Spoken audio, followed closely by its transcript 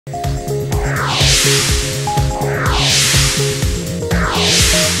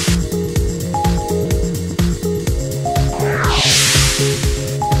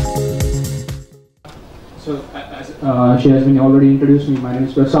She has been already introduced me. My name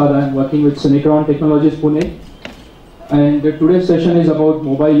is Prasad. I am working with Synchron Technologies Pune. And today's session is about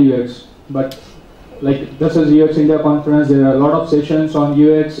mobile UX. But like this is UX India conference, there are a lot of sessions on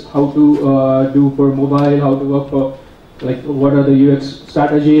UX, how to do for mobile, how to work for, like what are the UX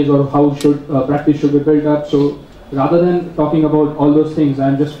strategies or how should practice should be built up. So rather than talking about all those things,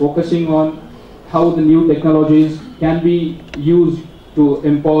 I'm just focusing on how the new technologies can be used to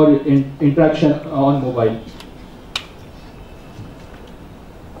empower interaction on mobile.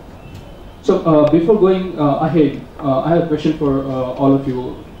 So before going ahead, I have a question for all of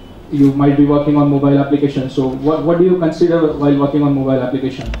you. You might be working on mobile applications. So what do you consider while working on mobile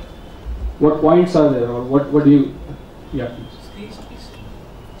application? What points are there, or what do you? Yeah, please.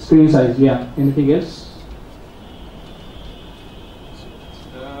 Screen size. Yeah. Anything else?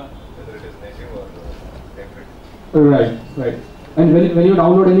 Whether it is native or template. Right. Right. And when you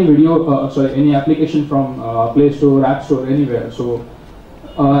download any video, any application from Play Store, App Store, anywhere, so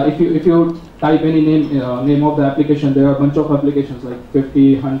if you type any name of the application, there are a bunch of applications like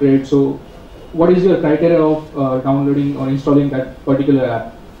 50, 100. So what is your criteria of downloading or installing that particular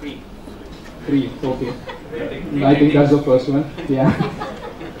app? Free. Okay. Rating. I think that's the first one. Yeah.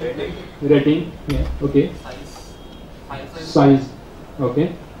 Rating. Yeah. Okay. Size.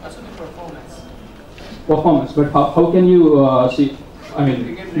 Okay. Performance. But how can you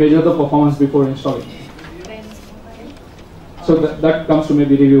measure the performance before installing? So that comes to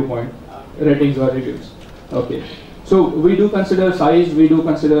maybe review point, ratings or reviews. Okay. So we do consider size, we do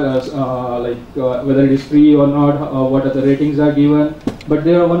consider whether it is free or not, what are the ratings are given. But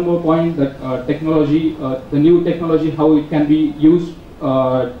there are one more point that technology, the new technology, how it can be used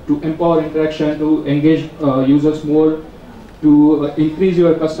to empower interaction, to engage users more, to increase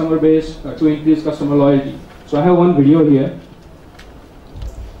your customer base, to increase customer loyalty. So I have one video here.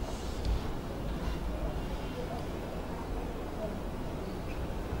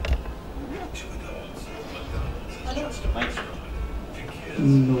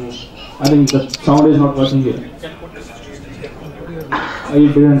 No, I think the sound is not working here.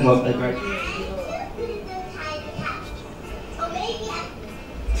 It didn't work like that.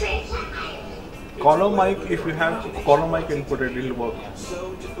 Column mic, if you have column mic input, it will work. You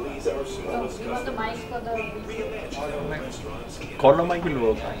want the mic for the Column mic will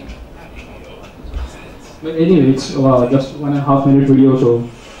work. But anyway, it's just 1.5 minute video.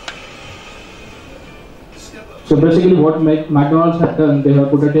 So basically, what McDonald's have done, they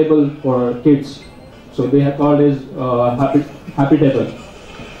have put a table for kids. So they have called it happy table.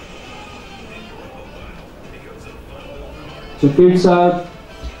 So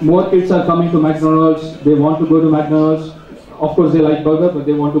more kids are coming to McDonald's. They want to go to McDonald's. Of course, they like burger, but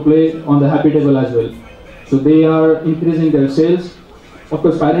they want to play on the happy table as well. So they are increasing their sales. Of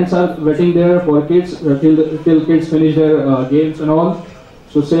course, parents are waiting there for kids till kids finish their games and all.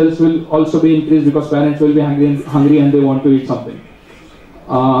 So sales will also be increased because parents will be hungry and they want to eat something.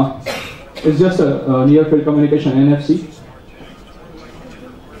 It's just a near field communication, NFC.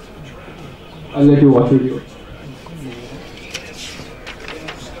 I'll let you watch video.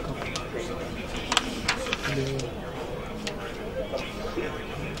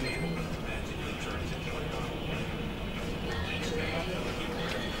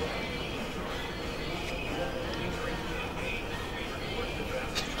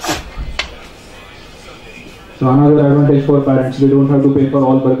 So another advantage for parents, they don't have to pay for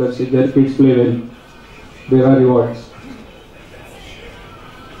all burgers if their kids play well. There are rewards.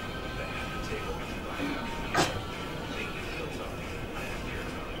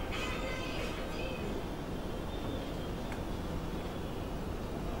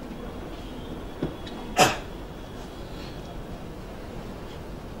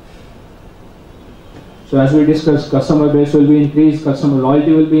 So as we discussed, customer base will be increased, customer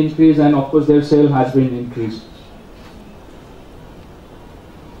loyalty will be increased, and of course their sale has been increased.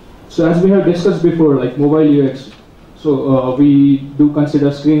 So as we have discussed before, like mobile UX, so we do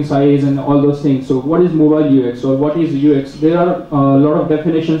consider screen size and all those things. So what is mobile UX or what is UX? There are a lot of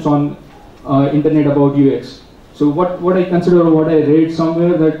definitions on internet about UX. So what I consider or what I read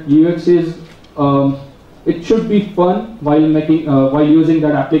somewhere that UX is, it should be fun while using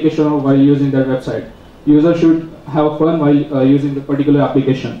that application or while using that website. User should have fun while using the particular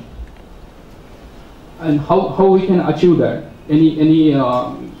application. And how we can achieve that? Any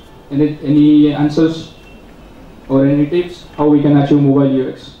answers or any tips how we can achieve mobile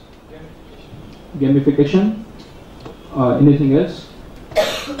UX? Gamification. Anything else?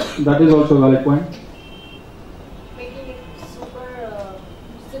 That is also a valid point. making it super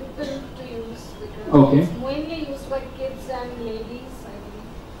simple to use because Okay. it's mainly used by kids and ladies, I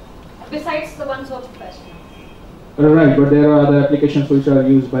think. Besides the ones who are professional. Right, but there are other applications which are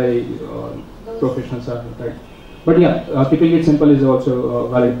used by professionals, right? But yeah, keeping it simple is also a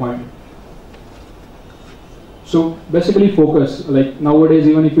valid point. So basically focus, like nowadays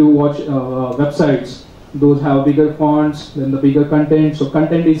even if you watch websites, those have bigger fonts, then the bigger content, so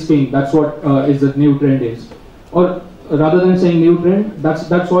content is king, that's what is the new trend is. Or rather than saying new trend,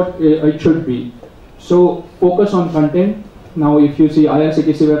 that's what it should be. So focus on content. Now if you see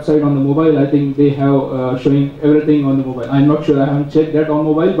IRCTC website on the mobile, I think they have showing everything on the mobile. I'm not sure, I haven't checked that on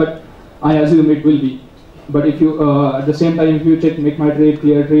mobile, but I assume it will be. But if you, at the same time, if you check Make My Trip,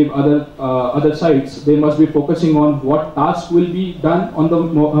 Clear Trip, other sites, they must be focusing on what tasks will be done on the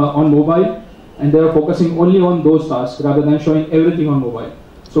on mobile, and they are focusing only on those tasks rather than showing everything on mobile.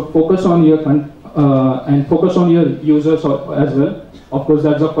 So focus on your and focus on your users as well. Of course,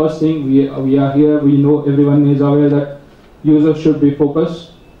 that's the first thing. We are here. We know everyone is aware that users should be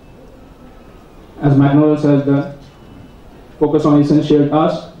focused, as McDonald's has done. Focus on essential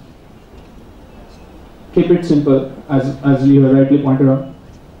tasks. Keep it simple, as you have rightly pointed out,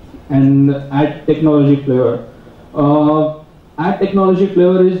 and add technology flavor. Add technology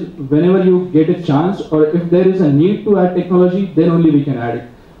flavor is whenever you get a chance, or if there is a need to add technology, then only we can add it.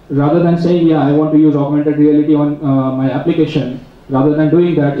 Rather than saying, yeah, I want to use augmented reality on my application, rather than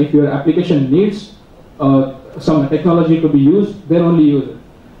doing that, if your application needs some technology to be used, then only use it.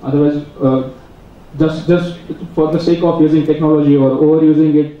 Otherwise, just for the sake of using technology or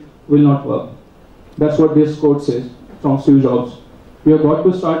overusing it will not work. That's what this quote says from Steve Jobs. We have got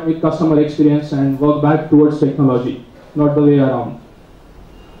to start with customer experience and work back towards technology, not the way around.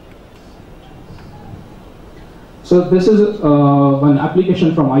 So this is one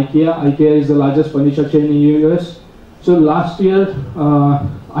application from IKEA. IKEA is the largest furniture chain in the US. So last year,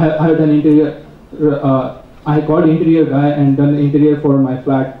 I had an interior, I called interior guy and done the interior for my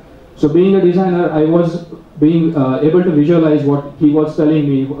flat. So being a designer, I was being able to visualize what he was telling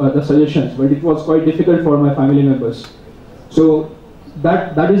me, the suggestions, but it was quite difficult for my family members. So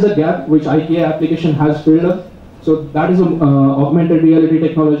that is a gap which IKEA application has filled up. So that is augmented reality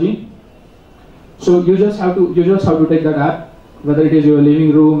technology. So you just have to take that app, whether it is your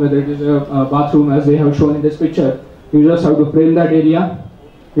living room, whether it is a bathroom, as they have shown in this picture. You just have to frame that area.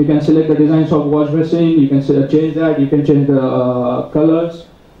 You can select the designs of wash basin. You can change that. You can change the colors.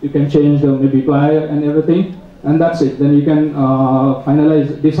 You can change the maybe ply and everything, and that's it. Then you can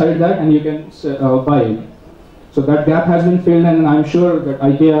decide that, and you can buy it. So that gap has been filled, and I'm sure that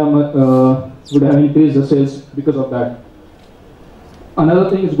IKEA would have increased the sales because of that.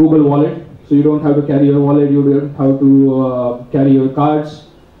 Another thing is Google Wallet. So you don't have to carry your wallet. You don't have to carry your cards.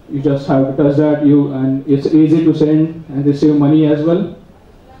 You just have to touch that. And it's easy to send and receive money as well.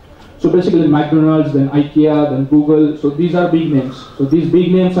 So basically McDonald's, then IKEA, then Google, so these are big names. So these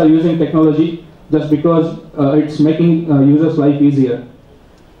big names are using technology just because it's making users' life easier.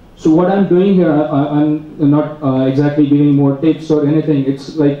 So what I'm doing here, I'm not exactly giving more tips or anything.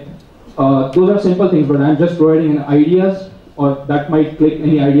 It's like, those are simple things, but I'm just providing ideas, or that might click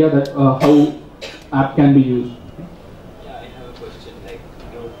any idea that how app can be used. Yeah, I have a question. Like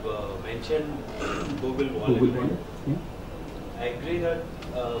you mentioned Google Wallet. Google Wallet. Yeah. I agree that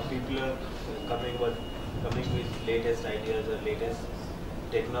people are coming with latest ideas or latest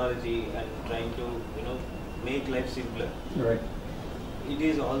technology and trying to make life simpler. Right. It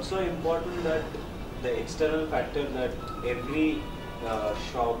is also important that the external factor that every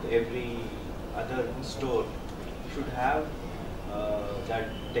shop, every other store should have that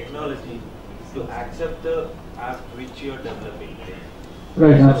technology to accept the app which you are developing.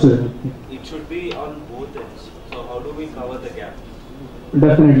 Right, so absolutely. It should be on both ends. So how do we cover the gap?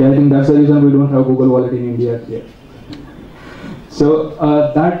 Definitely, I think that's the reason we don't have Google Wallet in India yet. So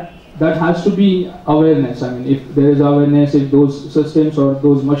that has to be awareness. I mean, if there is awareness, if those systems or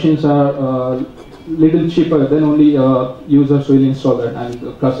those machines are little cheaper, then only users will install that,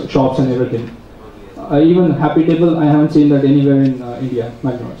 and shops and everything. Even Happy Table, I haven't seen that anywhere in India,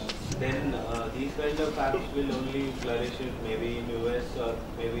 McDonald's. Then these kind of apps will only flourish maybe in US or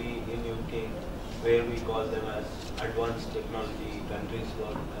maybe in UK, where we call them as advanced technology countries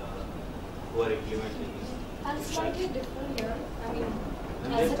who are implementing this. And slightly different here. I mean,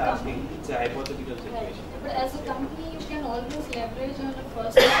 I'm as just a asking, company, it's a hypothetical right. situation. But as a company, you can always leverage on a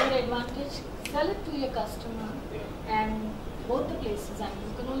first mover advantage, sell it to your customer, and both the places. I mean,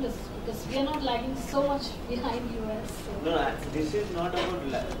 you can always, because we are not lagging so much behind US. So. No, this is not about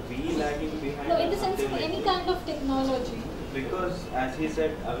we lagging behind. No, in the sense of any kind of technology. Because, as he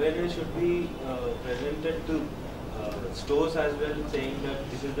said, awareness should be presented to stores as well, saying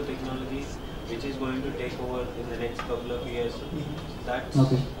that this is the technology which is going to take over in the next couple of years. That's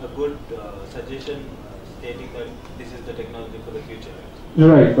Okay. a good suggestion stating that this is the technology for the future.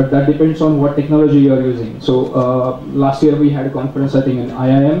 Right, but that depends on what technology you are using. So last year we had a conference, I think, in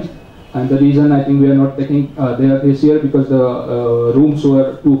IIM, and the reason I think we are not taking there this year because the rooms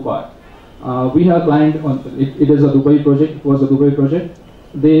were too far. We have planned on it is a Dubai project. It was a Dubai project.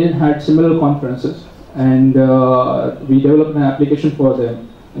 They had similar conferences, and we developed an application for them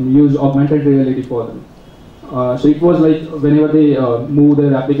and used augmented reality for them. So it was like whenever they move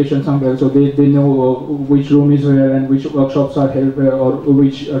their application somewhere, so they know which room is where and which workshops are held where or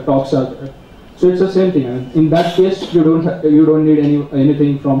which talks are there. So it's the same thing. And in that case, you don't need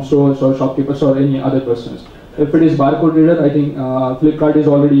anything from stores or shopkeepers or any other persons. If it is barcode reader, I think Flipkart is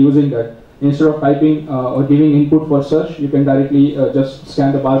already using that. Instead of typing or giving input for search, you can directly just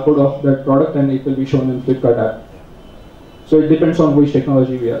scan the barcode of that product and it will be shown in Flipkart app. So it depends on which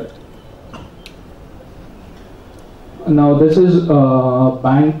technology we are. Now this is a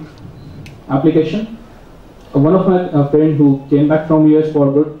bank application. One of my friend who came back from US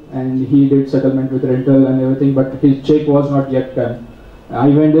for good, and he did settlement with rental and everything, but his check was not yet come. I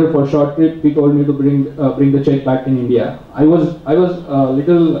went there for a short trip. He told me to bring the check back in India. I was a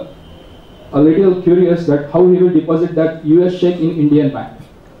little curious that how he will deposit that US check in Indian bank.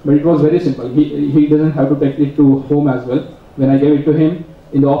 But it was very simple. He doesn't have to take it to home as well. When I gave it to him,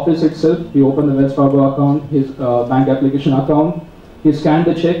 in the office itself, he opened the Wells Fargo account, his bank application account. He scanned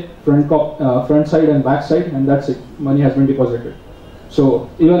the check, front side and back side, and that's it. Money has been deposited. So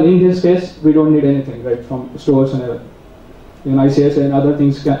even in this case, we don't need anything, right, from stores and everything. Even ICICI and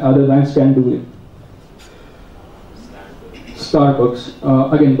other banks can do it. Starbucks,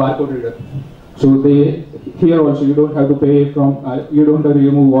 again, barcode reader. So here also you don't have to pay from, you don't have to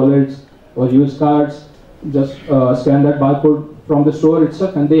remove wallets or use cards. Just scan that barcode from the store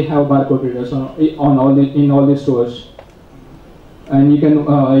itself, and they have barcode readers in all the stores. And you can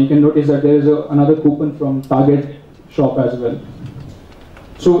notice that there is another coupon from Target shop as well.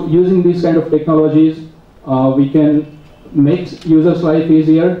 So using these kind of technologies, we can make users' life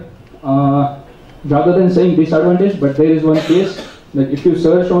easier. Rather than saying disadvantage, but there is one case that if you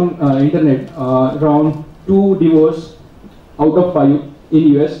search on internet, around 2 divorces out of 5 in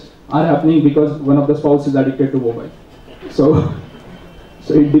US are happening because one of the spouse is addicted to mobile. So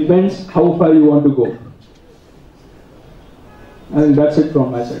it depends how far you want to go. And that's it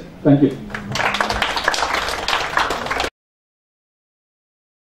from my side. Thank you.